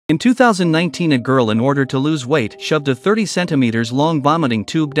In 2019, a girl, in order to lose weight, shoved a 30 centimeters long vomiting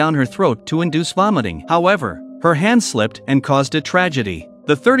tube down her throat to induce vomiting. However, her hand slipped and caused a tragedy.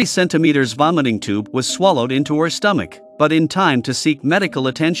 The 30 centimeters vomiting tube was swallowed into her stomach, but in time to seek medical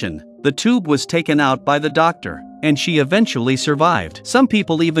attention, the tube was taken out by the doctor, and she eventually survived. Some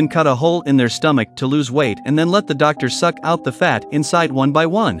people even cut a hole in their stomach to lose weight and then let the doctor suck out the fat inside one by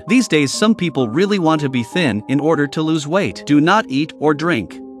one. These days, some people really want to be thin in order to lose weight. Do not eat or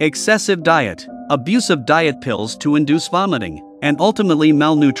drink. Excessive diet, abusive diet pills to induce vomiting, and ultimately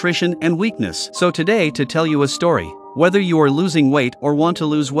malnutrition and weakness. So today, to tell you a story, whether you are losing weight or want to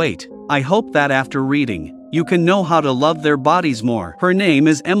lose weight, I hope that after reading, you can know how to love their bodies more. Her name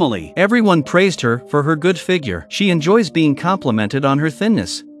is Emily. Everyone praised her for her good figure. She enjoys being complimented on her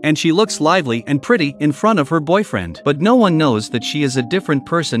thinness, and she looks lively and pretty in front of her boyfriend. But no one knows that she is a different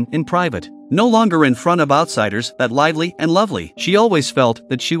person in private. No longer in front of outsiders, that lively and lovely. She always felt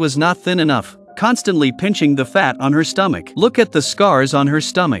that she was not thin enough, constantly pinching the fat on her stomach. Look at the scars on her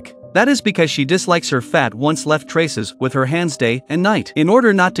stomach. That is because she dislikes her fat once left traces with her hands day and night. In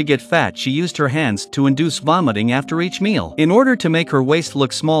order not to get fat, she used her hands to induce vomiting after each meal. In order to make her waist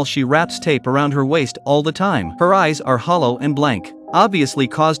look small, she wraps tape around her waist all the time. Her eyes are hollow and blank, obviously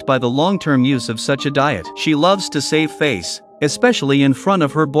caused by the long-term use of such a diet. She loves to save face, especially in front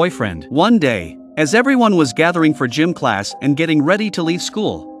of her boyfriend. One day, as everyone was gathering for gym class and getting ready to leave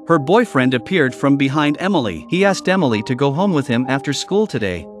school, her boyfriend appeared from behind Emily. He asked Emily to go home with him after school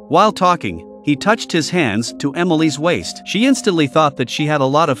today. While talking, he touched his hands to Emily's waist. She instantly thought that she had a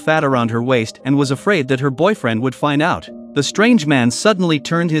lot of fat around her waist and was afraid that her boyfriend would find out. The strange man suddenly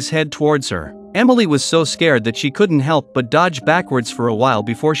turned his head towards her. Emily was so scared that she couldn't help but dodge backwards for a while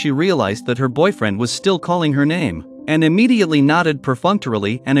before she realized that her boyfriend was still calling her name, and immediately nodded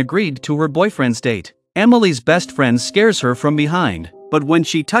perfunctorily and agreed to her boyfriend's date. Emily's best friend scares her from behind, but when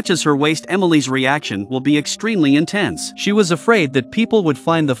she touches her waist, Emily's reaction will be extremely intense. She was afraid that people would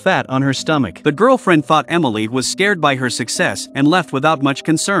find the fat on her stomach. The girlfriend thought Emily was scared by her success and left without much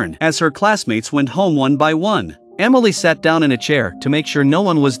concern. As her classmates went home one by one, Emily sat down in a chair to make sure no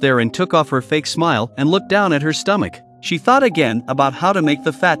one was there and took off her fake smile and looked down at her stomach. She thought again about how to make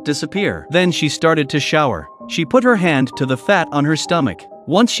the fat disappear. Then she started to shower. She put her hand to the fat on her stomach.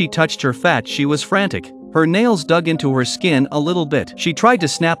 Once she touched her fat, she was frantic. Her nails dug into her skin a little bit. She tried to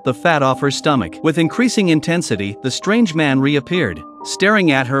snap the fat off her stomach. With increasing intensity, the strange man reappeared,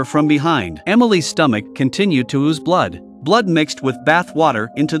 staring at her from behind. Emily's stomach continued to ooze blood. Blood mixed with bath water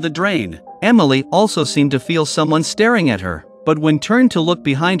into the drain. Emily also seemed to feel someone staring at her, but when turned to look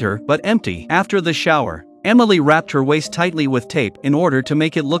behind her, but empty. After the shower, Emily wrapped her waist tightly with tape in order to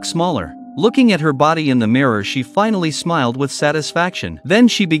make it look smaller. Looking at her body in the mirror, she finally smiled with satisfaction. Then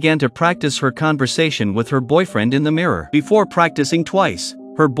she began to practice her conversation with her boyfriend in the mirror. Before practicing twice,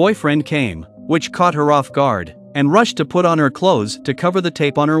 her boyfriend came, which caught her off guard, and rushed to put on her clothes to cover the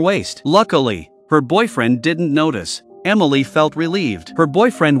tape on her waist. Luckily, her boyfriend didn't notice. Emily felt relieved. Her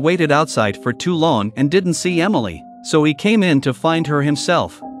boyfriend waited outside for too long and didn't see Emily, so he came in to find her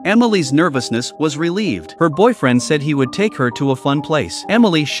himself. Emily's nervousness was relieved. Her boyfriend said he would take her to a fun place.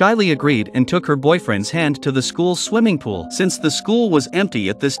 Emily shyly agreed and took her boyfriend's hand to the school's swimming pool. Since the school was empty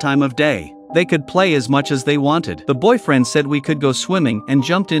at this time of day, they could play as much as they wanted. The boyfriend said we could go swimming and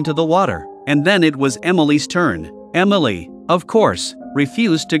jumped into the water. And then it was Emily's turn. Emily, of course,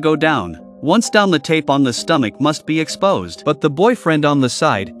 refused to go down. Once down, the tape on the stomach must be exposed. But the boyfriend on the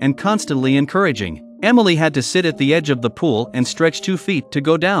side and constantly encouraging. Emily had to sit at the edge of the pool and stretch 2 feet to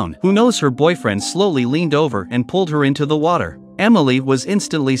go down. Who knows, her boyfriend slowly leaned over and pulled her into the water. Emily was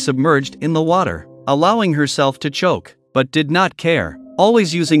instantly submerged in the water, allowing herself to choke, but did not care,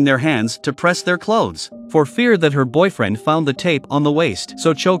 always using their hands to press their clothes, for fear that her boyfriend found the tape on the waist,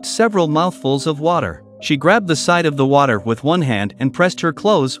 so choked several mouthfuls of water. She grabbed the side of the water with one hand and pressed her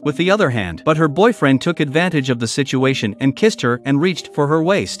clothes with the other hand. But her boyfriend took advantage of the situation and kissed her and reached for her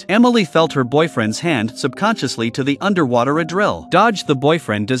waist. Emily felt her boyfriend's hand subconsciously to the underwater drill. Dodge the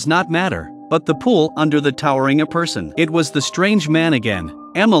boyfriend does not matter, but the pool under the towering a person. It was the strange man again.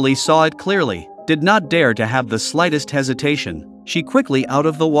 Emily saw it clearly, did not dare to have the slightest hesitation. She quickly out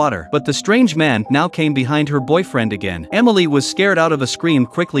of the water, but the strange man now came behind her boyfriend again. Emily was scared out of a scream,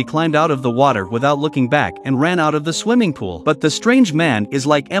 quickly climbed out of the water without looking back and ran out of the swimming pool. But the strange man is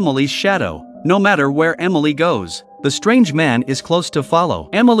like Emily's shadow. No matter where Emily goes, the strange man is close to follow.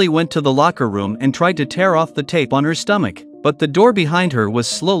 Emily went to the locker room and tried to tear off the tape on her stomach, but the door behind her was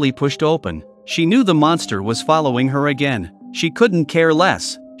slowly pushed open. She knew the monster was following her again. She couldn't care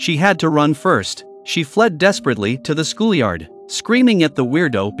less. She had to run first. She fled desperately to the schoolyard, screaming at the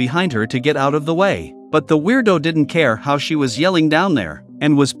weirdo behind her to get out of the way. But the weirdo didn't care how she was yelling down there.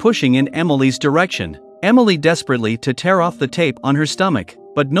 and was pushing in Emily's direction. Emily desperately to tear off the tape on her stomach,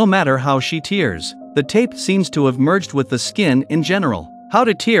 but no matter how she tears, the tape seems to have merged with the skin in general. How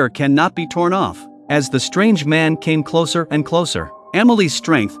to tear cannot be torn off. As the strange man came closer and closer, Emily's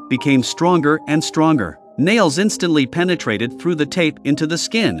strength became stronger and stronger. Nails instantly penetrated through the tape into the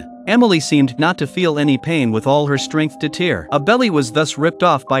skin. Emily seemed not to feel any pain with all her strength to tear. A belly was thus ripped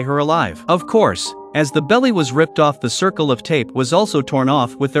off by her alive. Of course, as the belly was ripped off, the circle of tape was also torn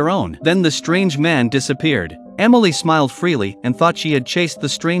off with their own. Then the strange man disappeared. Emily smiled freely and thought she had chased the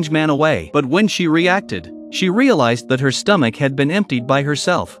strange man away. But when she reacted, she realized that her stomach had been emptied by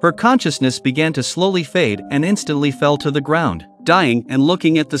herself. Her consciousness began to slowly fade and instantly fell to the ground, dying and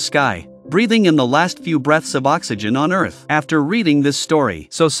looking at the sky, breathing in the last few breaths of oxygen on Earth. After reading this story,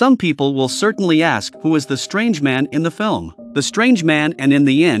 so some people will certainly ask, who is the strange man in the film? The strange man, and in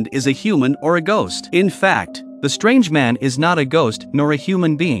the end, is a human or a ghost. In fact, the strange man is not a ghost nor a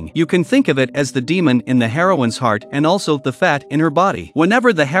human being. You can think of it as the demon in the heroine's heart and also the fat in her body.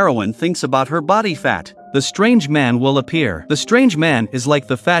 Whenever the heroine thinks about her body fat, the strange man will appear. The strange man is like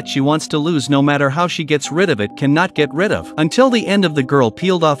the fat she wants to lose. No matter how she gets rid of it, cannot get rid of. Until the end of the girl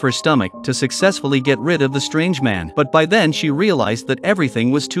peeled off her stomach to successfully get rid of the strange man. But by then she realized that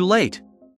everything was too late.